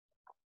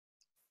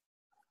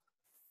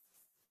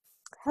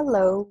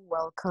Hello,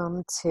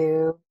 welcome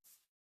to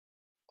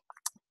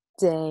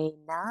day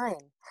 9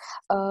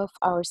 of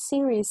our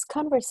series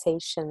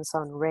Conversations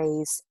on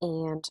Race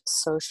and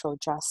Social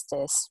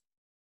Justice.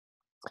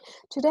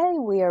 Today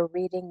we are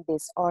reading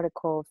this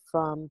article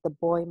from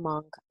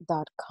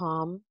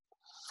theboymonk.com.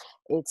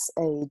 It's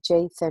a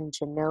Jathan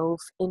Janove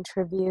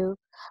interview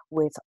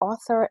with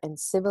author and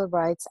civil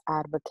rights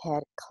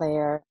advocate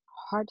Claire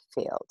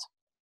Hartfield.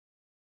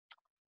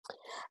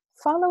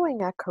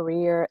 Following a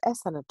career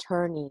as an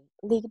attorney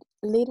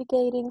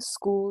litigating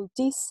school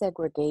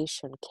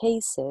desegregation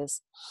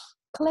cases,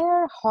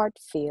 Claire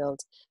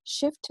Hartfield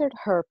shifted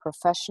her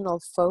professional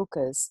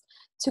focus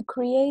to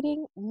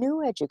creating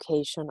new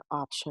education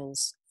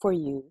options for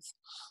youth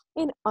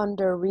in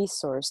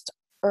under-resourced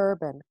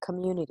urban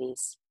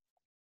communities.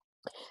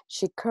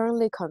 She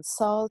currently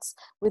consults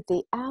with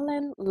the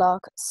Allen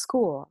Locke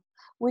School,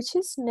 which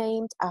is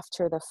named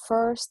after the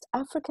first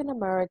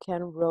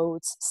African-American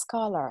Rhodes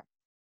Scholar.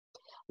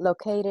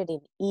 Located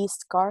in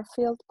East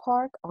Garfield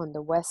Park on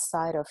the west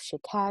side of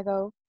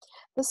Chicago,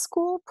 the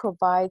school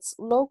provides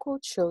local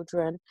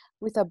children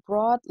with a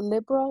broad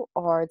liberal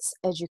arts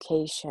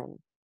education,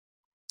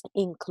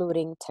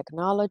 including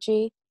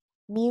technology,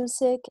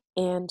 music,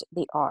 and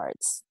the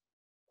arts.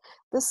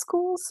 The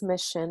school's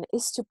mission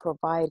is to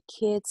provide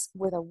kids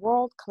with a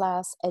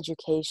world-class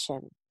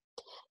education,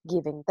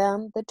 giving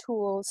them the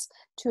tools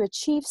to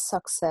achieve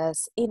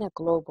success in a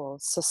global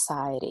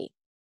society.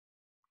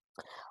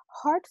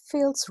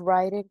 Hartfield's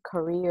writing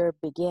career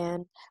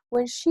began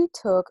when she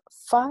took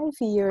 5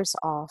 years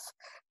off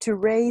to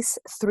raise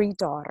 3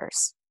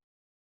 daughters.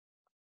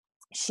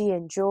 She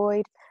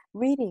enjoyed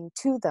reading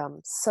to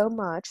them so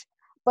much,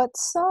 but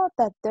saw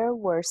that there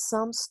were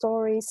some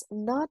stories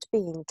not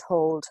being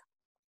told.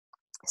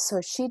 So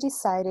she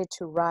decided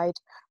to write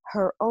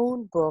her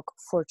own book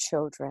for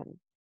children.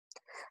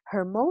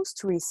 Her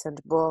most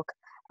recent book,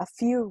 A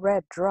Few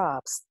Red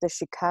Drops, The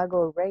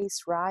Chicago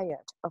Race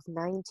Riot of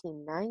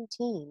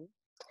 1919,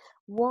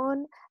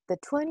 won the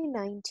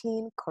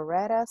 2019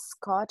 Coretta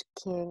Scott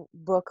King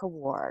Book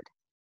Award.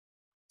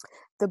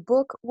 The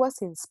book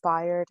was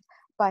inspired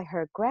by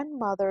her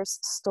grandmother's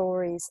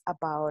stories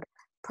about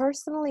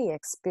personally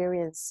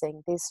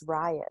experiencing this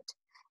riot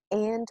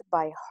and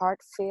by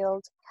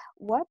Hartfield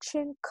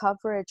watching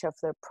coverage of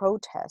the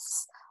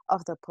protests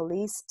of the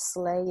police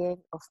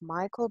slaying of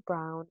Michael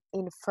Brown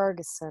in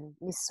Ferguson,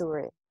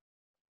 Missouri.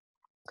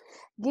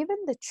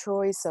 Given the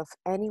choice of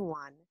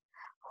anyone,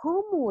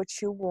 whom would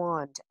you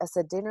want as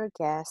a dinner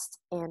guest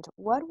and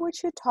what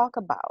would you talk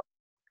about?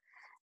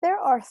 There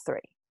are 3.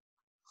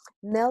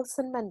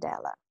 Nelson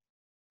Mandela.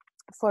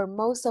 For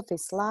most of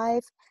his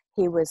life,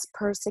 he was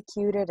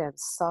persecuted and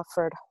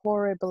suffered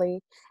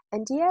horribly,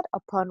 and yet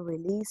upon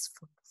release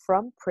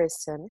from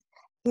prison,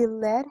 he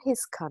led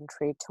his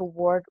country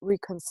toward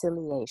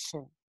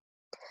reconciliation.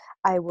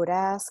 I would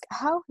ask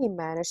how he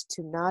managed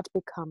to not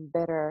become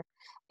bitter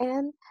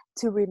and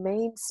to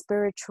remain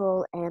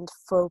spiritual and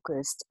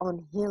focused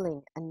on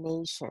healing a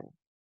nation.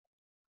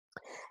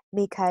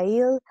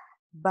 Mikhail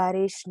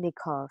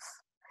Baryshnikov.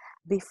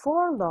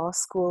 Before law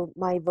school,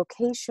 my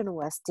vocation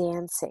was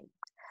dancing.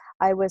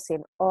 I was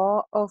in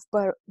awe of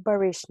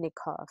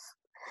Baryshnikov.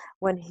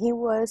 When he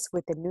was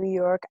with the New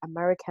York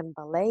American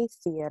Ballet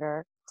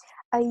Theater,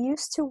 I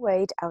used to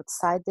wait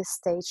outside the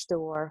stage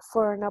door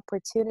for an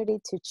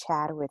opportunity to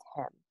chat with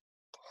him.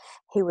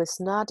 He was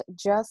not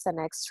just an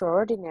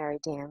extraordinary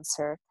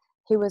dancer,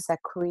 he was a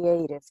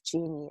creative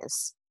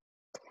genius.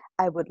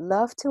 I would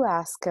love to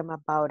ask him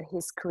about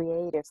his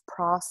creative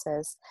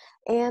process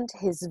and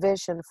his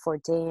vision for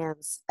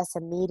dance as a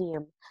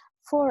medium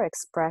for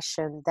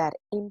expression that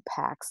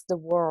impacts the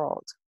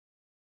world.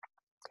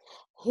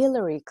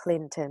 Hillary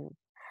Clinton.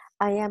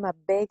 I am a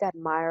big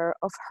admirer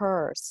of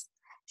hers.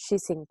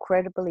 She's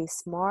incredibly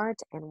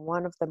smart and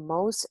one of the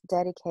most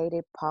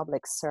dedicated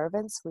public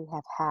servants we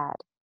have had.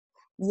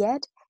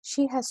 Yet,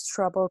 she has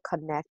trouble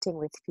connecting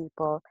with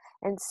people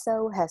and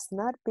so has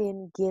not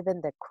been given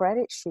the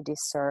credit she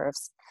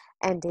deserves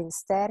and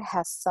instead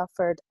has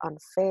suffered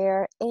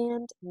unfair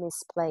and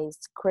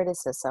misplaced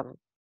criticism.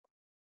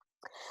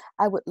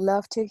 I would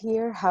love to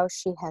hear how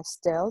she has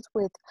dealt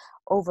with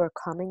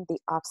overcoming the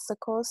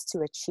obstacles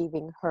to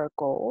achieving her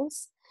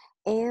goals,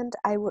 and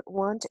I would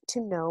want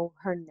to know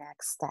her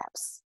next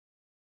steps.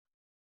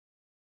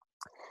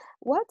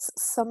 What's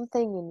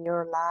something in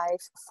your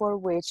life for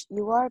which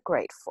you are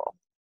grateful?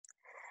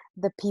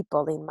 The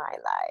people in my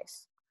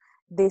life.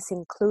 This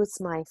includes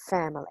my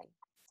family,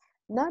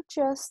 not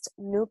just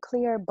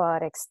nuclear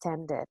but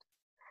extended.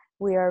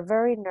 We are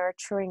very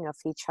nurturing of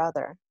each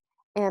other,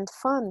 and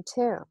fun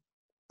too.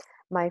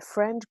 My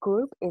friend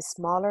group is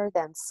smaller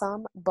than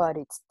some, but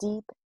it's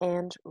deep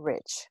and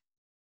rich.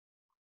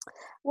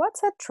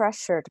 What's a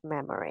treasured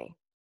memory?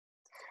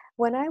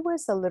 When I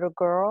was a little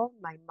girl,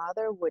 my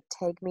mother would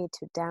take me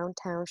to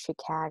downtown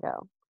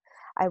Chicago.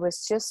 I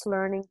was just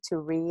learning to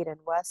read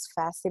and was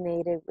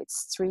fascinated with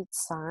street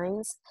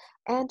signs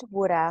and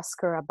would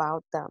ask her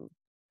about them.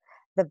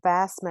 The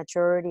vast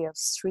majority of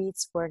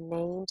streets were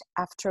named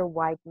after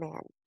white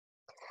men.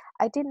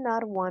 I did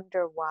not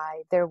wonder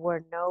why there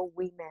were no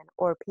women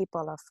or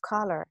people of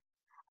color.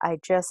 I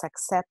just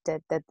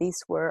accepted that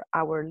these were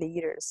our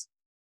leaders.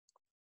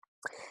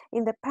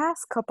 In the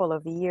past couple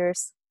of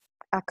years,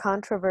 a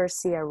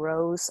controversy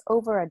arose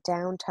over a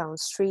downtown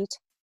street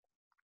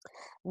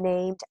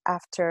named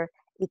after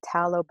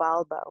Italo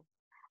Balbo,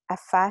 a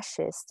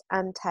fascist,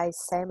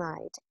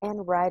 anti-Semite,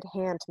 and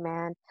right-hand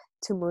man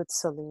to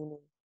Mussolini.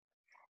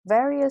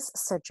 Various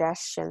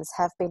suggestions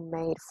have been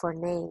made for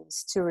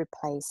names to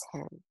replace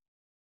him.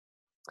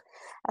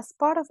 As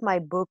part of my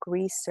book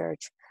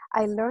research,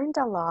 I learned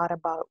a lot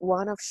about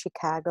one of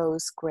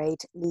Chicago's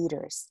great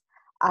leaders,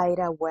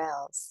 Ida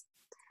Wells.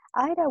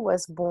 Ida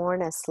was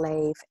born a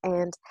slave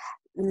and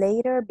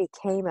later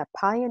became a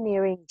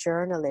pioneering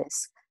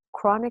journalist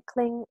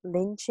chronicling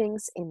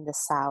lynchings in the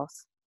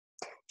South.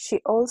 She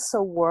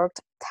also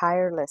worked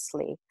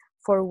tirelessly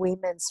for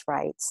women's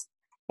rights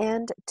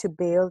and to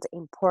build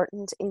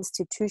important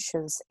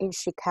institutions in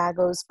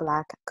Chicago's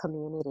Black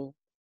community.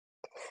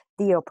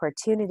 The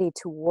opportunity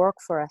to work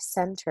for a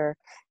center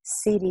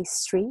city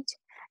street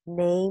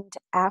named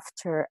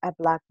after a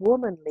Black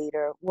woman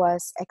leader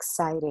was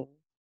exciting.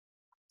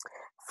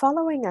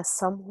 Following a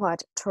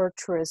somewhat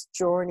torturous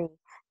journey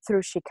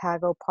through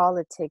Chicago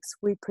politics,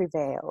 we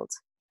prevailed.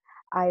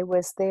 I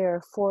was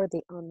there for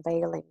the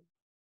unveiling.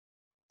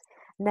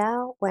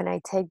 Now, when I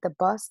take the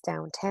bus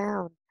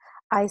downtown,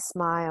 I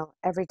smile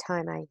every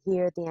time I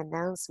hear the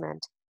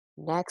announcement,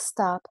 "Next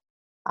stop,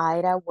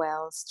 Ida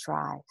Wells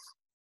Drive."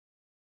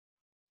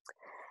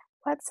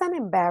 What's an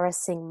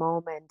embarrassing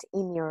moment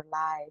in your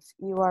life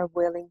you are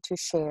willing to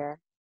share?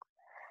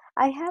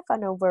 I have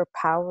an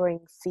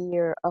overpowering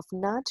fear of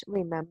not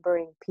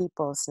remembering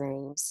people's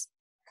names.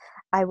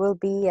 I will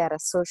be at a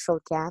social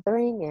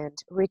gathering and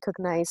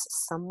recognize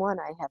someone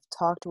I have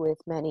talked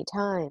with many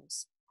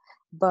times,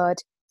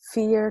 but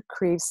fear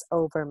creeps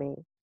over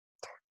me.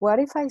 What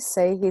if I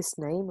say his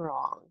name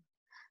wrong?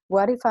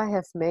 What if I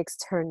have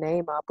mixed her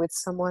name up with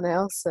someone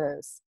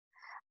else's?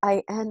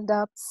 I end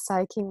up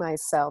psyching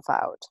myself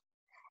out.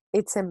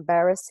 It's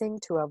embarrassing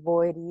to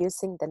avoid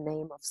using the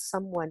name of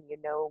someone you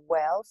know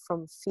well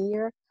from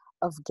fear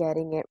of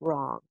getting it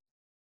wrong.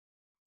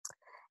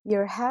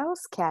 Your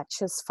house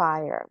catches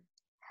fire.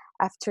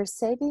 After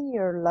saving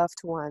your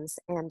loved ones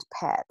and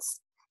pets,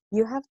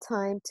 you have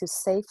time to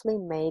safely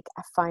make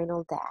a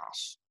final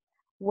dash.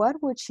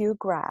 What would you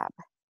grab?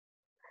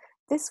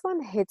 This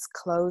one hits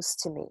close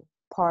to me,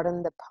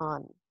 pardon the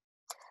pun.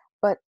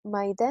 But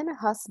my then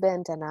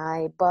husband and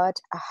I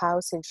bought a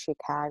house in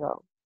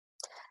Chicago.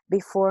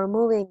 Before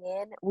moving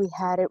in, we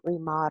had it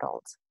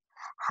remodeled.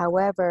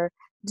 However,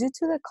 due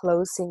to the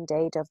closing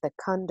date of the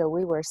condo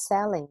we were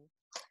selling,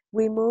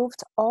 we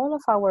moved all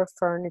of our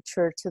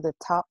furniture to the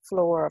top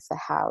floor of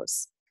the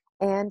house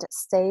and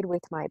stayed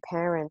with my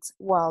parents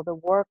while the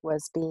work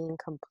was being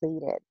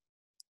completed.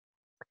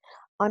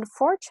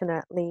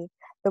 Unfortunately,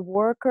 the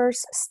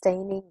workers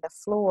staining the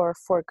floor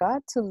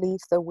forgot to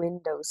leave the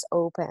windows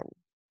open.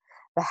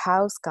 The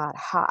house got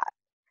hot,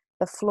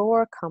 the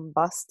floor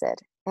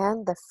combusted,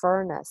 and the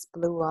furnace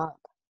blew up.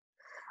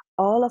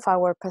 All of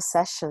our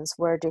possessions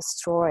were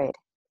destroyed.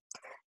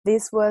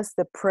 This was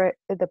the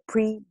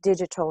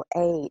pre-digital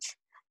age,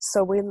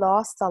 so we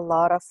lost a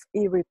lot of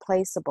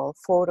irreplaceable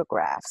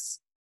photographs.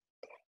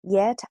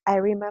 Yet I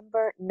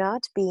remember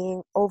not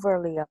being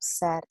overly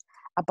upset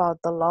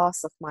about the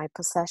loss of my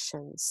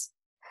possessions.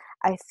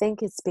 I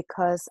think it's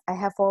because I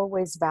have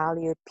always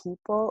valued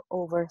people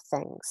over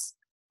things.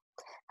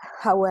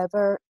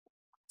 However,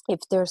 if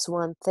there's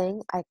one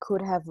thing I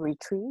could have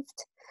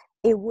retrieved,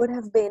 it would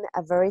have been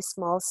a very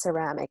small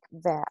ceramic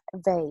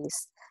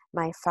vase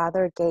my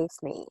father gave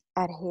me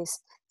at his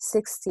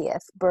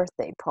 60th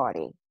birthday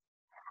party.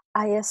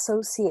 I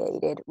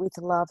associate it with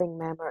loving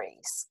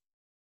memories.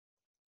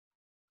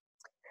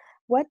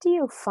 What do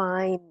you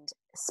find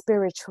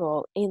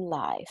spiritual in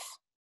life?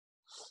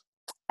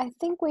 I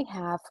think we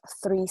have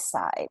three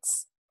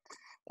sides: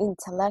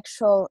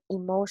 intellectual,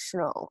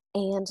 emotional,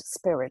 and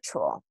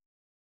spiritual.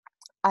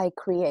 I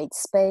create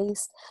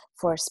space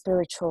for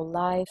spiritual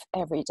life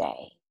every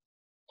day.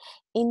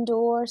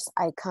 Indoors,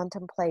 I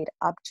contemplate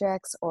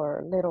objects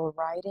or little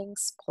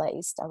writings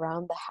placed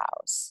around the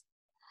house.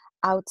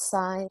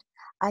 Outside,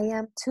 I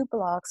am 2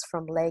 blocks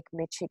from Lake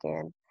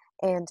Michigan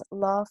and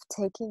love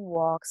taking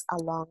walks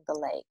along the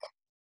lake.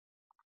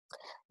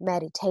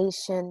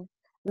 Meditation,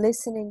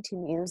 listening to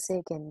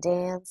music, and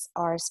dance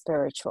are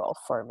spiritual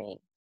for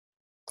me.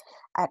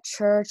 At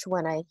church,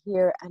 when I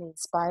hear an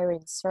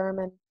inspiring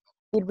sermon,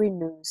 it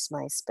renews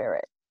my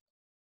spirit.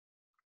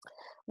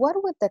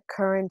 What would the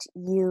current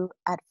you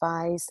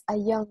advise a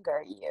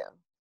younger you?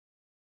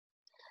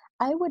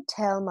 I would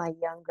tell my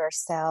younger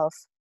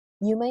self,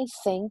 you may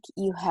think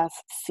you have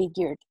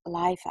figured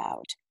life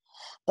out,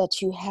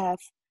 that you have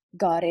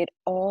got it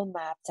all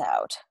mapped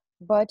out,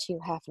 but you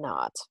have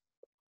not.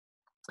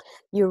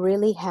 You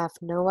really have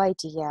no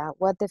idea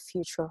what the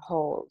future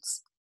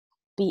holds.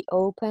 Be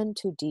open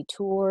to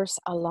detours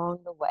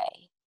along the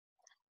way.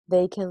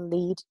 They can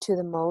lead to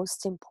the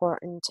most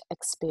important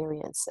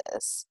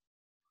experiences.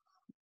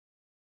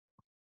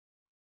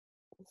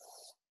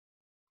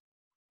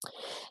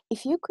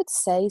 If you could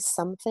say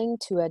something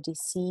to a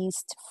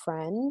deceased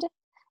friend,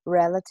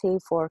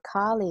 relative, or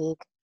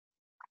colleague,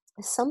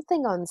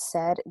 something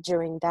unsaid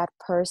during that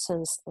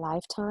person's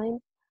lifetime,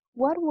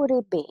 what would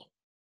it be?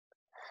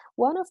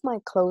 One of my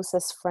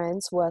closest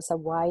friends was a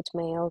white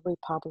male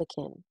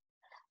Republican.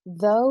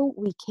 Though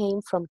we came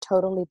from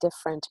totally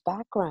different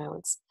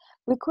backgrounds,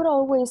 we could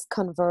always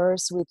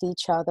converse with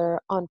each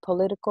other on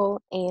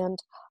political and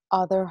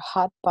other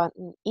hot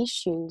button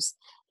issues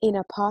in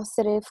a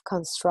positive,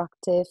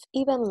 constructive,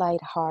 even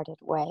light-hearted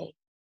way.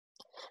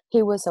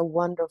 He was a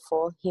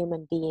wonderful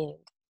human being.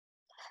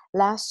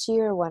 Last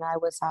year, when I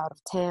was out of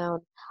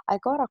town, I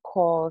got a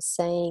call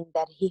saying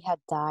that he had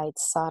died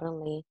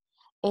suddenly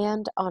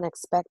and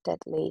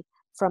unexpectedly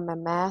from a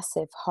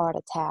massive heart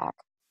attack.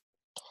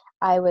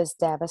 I was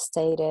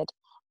devastated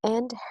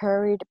and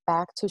hurried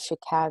back to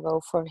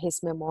Chicago for his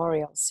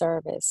memorial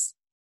service.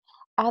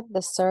 At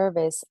the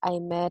service, I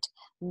met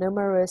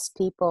numerous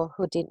people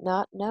who did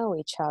not know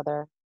each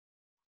other,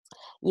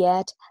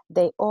 yet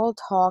they all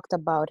talked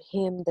about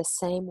him the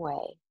same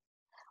way.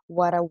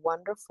 What a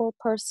wonderful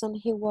person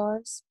he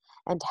was,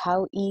 and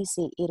how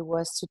easy it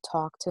was to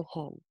talk to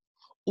him,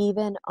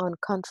 even on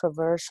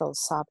controversial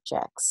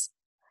subjects.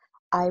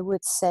 I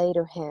would say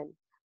to him,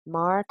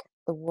 Mark,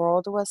 the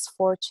world was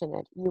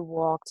fortunate you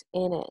walked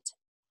in it.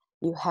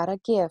 You had a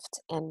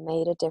gift and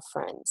made a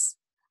difference.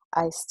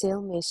 I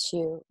still miss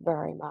you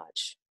very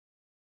much.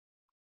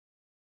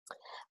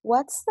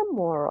 What's the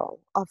moral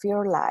of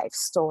your life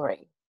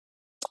story?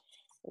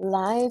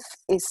 Life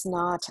is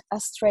not a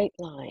straight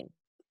line.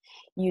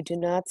 You do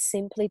not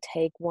simply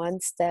take one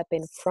step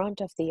in front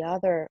of the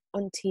other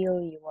until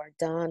you are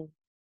done.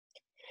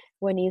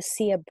 When you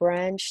see a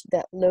branch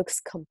that looks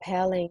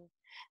compelling,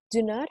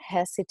 do not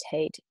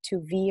hesitate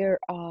to veer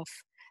off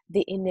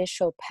the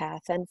initial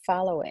path and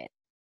follow it.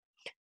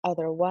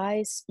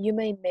 Otherwise, you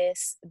may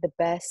miss the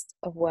best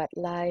of what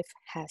life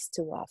has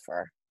to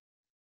offer.